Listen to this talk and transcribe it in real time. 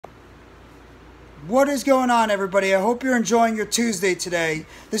What is going on, everybody? I hope you're enjoying your Tuesday today.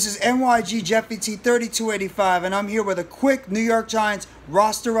 This is NYG Jeffy T 3285, and I'm here with a quick New York Giants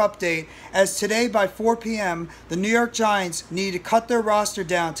roster update, as today by 4 p.m., the New York Giants need to cut their roster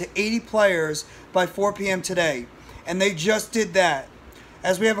down to 80 players by 4 p.m. today, and they just did that.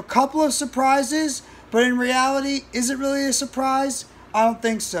 As we have a couple of surprises, but in reality, is it really a surprise? I don't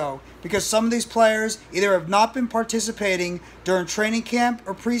think so, because some of these players either have not been participating during training camp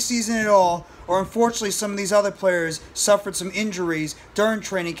or preseason at all, or unfortunately some of these other players suffered some injuries during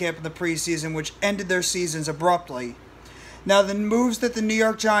training camp in the preseason, which ended their seasons abruptly. Now, the moves that the New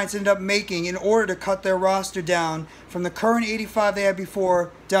York Giants ended up making in order to cut their roster down from the current 85 they had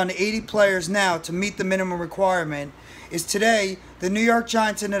before down to 80 players now to meet the minimum requirement is today the New York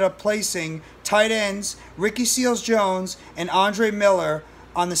Giants ended up placing tight ends Ricky Seals-Jones and Andre Miller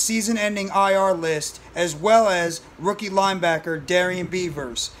on the season-ending IR list, as well as rookie linebacker Darrian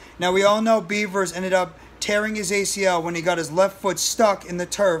Beavers. Now, we all know Beavers ended up tearing his ACL when he got his left foot stuck in the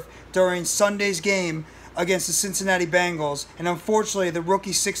turf during Sunday's game against the Cincinnati Bengals, and unfortunately the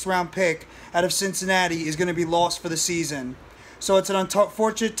rookie 6th-round pick out of Cincinnati is going to be lost for the season. So it's an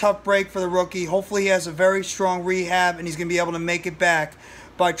unfortunate tough break for the rookie. Hopefully he has a very strong rehab and he's going to be able to make it back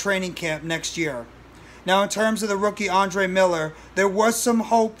by training camp next year. Now, in terms of the rookie Andre Miller, there was some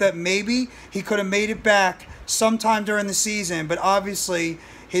hope that maybe he could have made it back sometime during the season, but obviously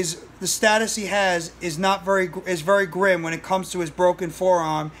the status he has is very grim when it comes to his broken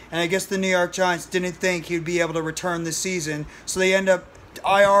forearm, and I guess the New York Giants didn't think he'd be able to return this season, so they end up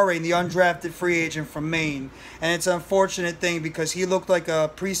IRing the undrafted free agent from Maine. And it's an unfortunate thing because he looked like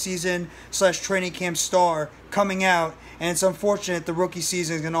a preseason/training camp star coming out, and it's unfortunate the rookie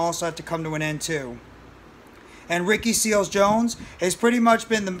season is going to also have to come to an end too. And Ricky Seals-Jones has pretty much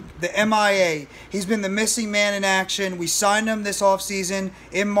been the MIA. He's been the missing man in action. We signed him this offseason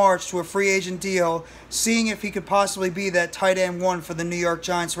in March to a free agent deal, seeing if he could possibly be that tight end one for the New York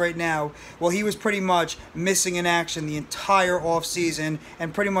Giants right now. Well, he was pretty much missing in action the entire offseason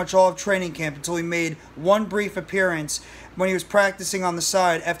and pretty much all of training camp until he made one brief appearance when he was practicing on the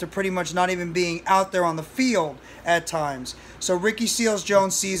side after pretty much not even being out there on the field at times. So Ricky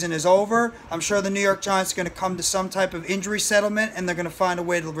Seals-Jones' season is over. I'm sure the New York Giants are going to come to some type of injury settlement and they're going to find a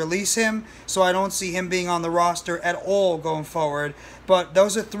way to release him. So I don't see him being on the roster at all going forward. But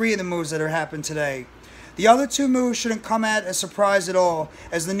those are three of the moves that are happened today. The other two moves shouldn't come at a surprise at all,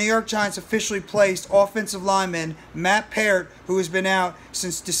 as the New York Giants officially placed offensive lineman Matt Peart, who has been out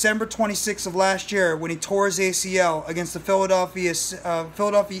since December 26th of last year when he tore his ACL against the Philadelphia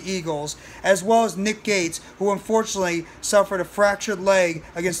Eagles, as well as Nick Gates, who unfortunately suffered a fractured leg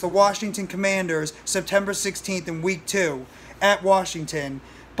against the Washington Commanders September 16th in Week 2 at Washington.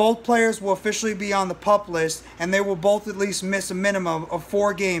 Both players will officially be on the PUP list, and they will both at least miss a minimum of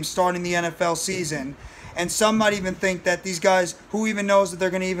 4 games starting the NFL season. And some might even think that these guys, who even knows that they're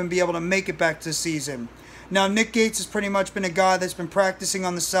going to even be able to make it back to the season. Now, Nick Gates has pretty much been a guy that's been practicing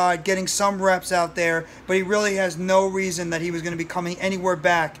on the side, getting some reps out there, but he really has no reason that he was going to be coming anywhere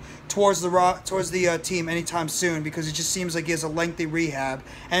back towards the team anytime soon, because it just seems like he has a lengthy rehab.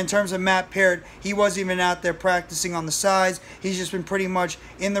 And in terms of Matt Peart, he wasn't even out there practicing on the sides. He's just been pretty much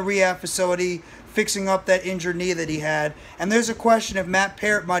in the rehab facility, fixing up that injured knee that he had. And there's a question if Matt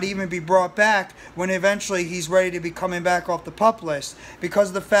Peart might even be brought back when eventually he's ready to be coming back off the PUP list, because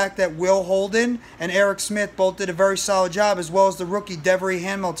of the fact that Will Holden and Eric Smith both did a very solid job, as well as the rookie Devery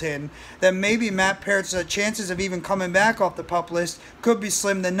Hamilton, that maybe Matt Peart's chances of even coming back off the PUP list could be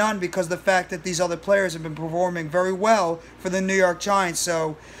slim to none, because of the fact that these other players have been performing very well for the New York Giants.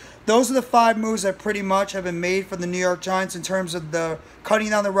 So those are the 5 moves that pretty much have been made for the New York Giants in terms of the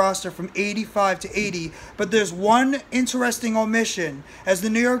cutting down the roster from 85 to 80. But there's one interesting omission, as the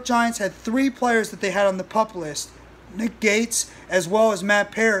New York Giants had 3 players that they had on the PUP list, Nick Gates as well as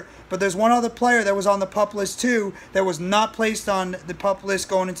Matt Peart. But there's one other player that was on the PUP list too that was not placed on the PUP list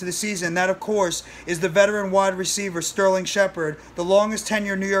going into the season. That, of course, is the veteran wide receiver Sterling Shepard, the longest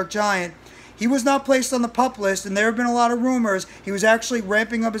tenured New York Giant. He was not placed on the PUP list, and there have been a lot of rumors. He was actually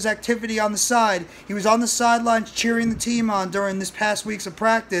ramping up his activity on the side. He was on the sidelines cheering the team on during this past weeks of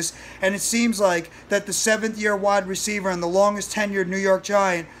practice, and it seems like that the 7th-year wide receiver and the longest tenured New York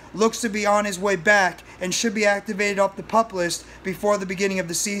Giant looks to be on his way back and should be activated off the PUP list before the beginning of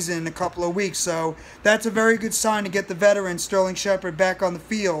the season in a couple of weeks. So that's a very good sign to get the veteran Sterling Shepard back on the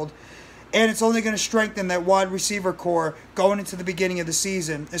field. And it's only going to strengthen that wide receiver core going into the beginning of the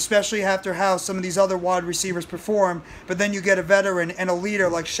season, especially after how some of these other wide receivers perform. But then you get a veteran and a leader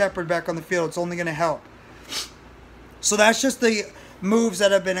like Shepard back on the field. It's only going to help. So that's just the moves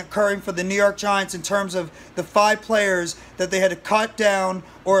that have been occurring for the New York Giants in terms of the 5 players that they had to cut down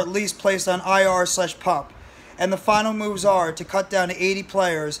or at least place on IR/PUP. And the final moves are to cut down to 80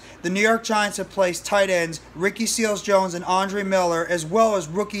 players. The New York Giants have placed tight ends Ricky Seals-Jones and Andre Miller, as well as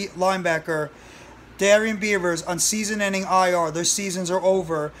rookie linebacker Darrian Beavers on season-ending IR. Their seasons are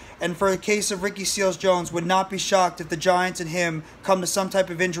over. And for the case of Ricky Seals-Jones, would not be shocked if the Giants and him come to some type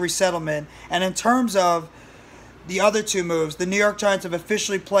of injury settlement. And in terms of the other 2 moves, the New York Giants have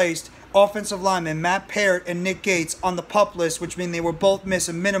officially placed offensive linemen Matt Peart and Nick Gates on the PUP list, which means they will both miss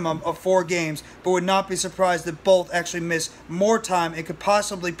a minimum of 4 games, but would not be surprised if both actually miss more time and could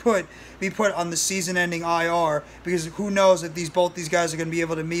possibly be put on the season-ending IR, because who knows if both these guys are going to be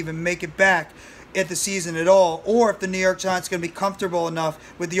able to even make it back at the season at all, or if the New York Giants are going to be comfortable enough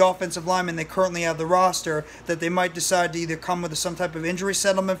with the offensive linemen they currently have the roster that they might decide to either come with some type of injury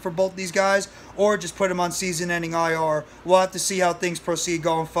settlement for both these guys or just put them on season-ending IR. We'll have to see how things proceed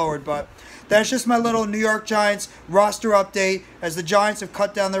going forward, but that's just my little New York Giants roster update, as the Giants have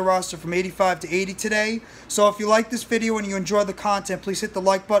cut down their roster from 85 to 80 today. So if you like this video and you enjoy the content, please hit the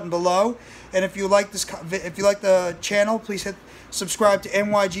like button below. And if you like the channel, please subscribe to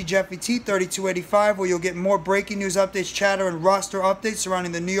NYG Jeffy T 3285, where you'll get more breaking news updates, chatter, and roster updates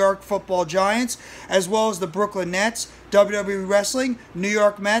surrounding the New York Football Giants, as well as the Brooklyn Nets, WWE Wrestling, New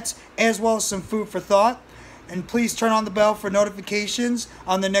York Mets, as well as some food for thought. And please turn on the bell for notifications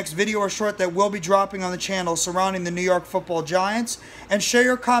on the next video or short that will be dropping on the channel surrounding the New York Football Giants. And share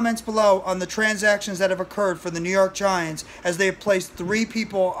your comments below on the transactions that have occurred for the New York Giants, as they have placed 3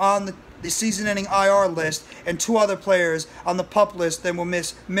 people on the season-ending IR list and 2 other players on the PUP list that will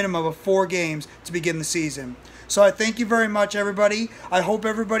miss a minimum of 4 games to begin the season. So I thank you very much, everybody. I hope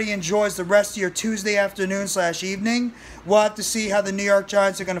everybody enjoys the rest of your Tuesday afternoon/evening. We'll have to see how the New York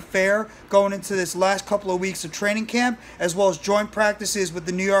Giants are going to fare going into this last couple of weeks of training camp, as well as joint practices with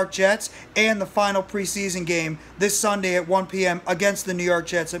the New York Jets and the final preseason game this Sunday at 1 p.m. against the New York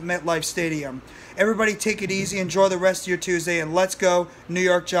Jets at MetLife Stadium. Everybody take it easy, enjoy the rest of your Tuesday, and let's go New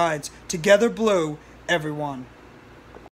York Giants. Together blue, everyone.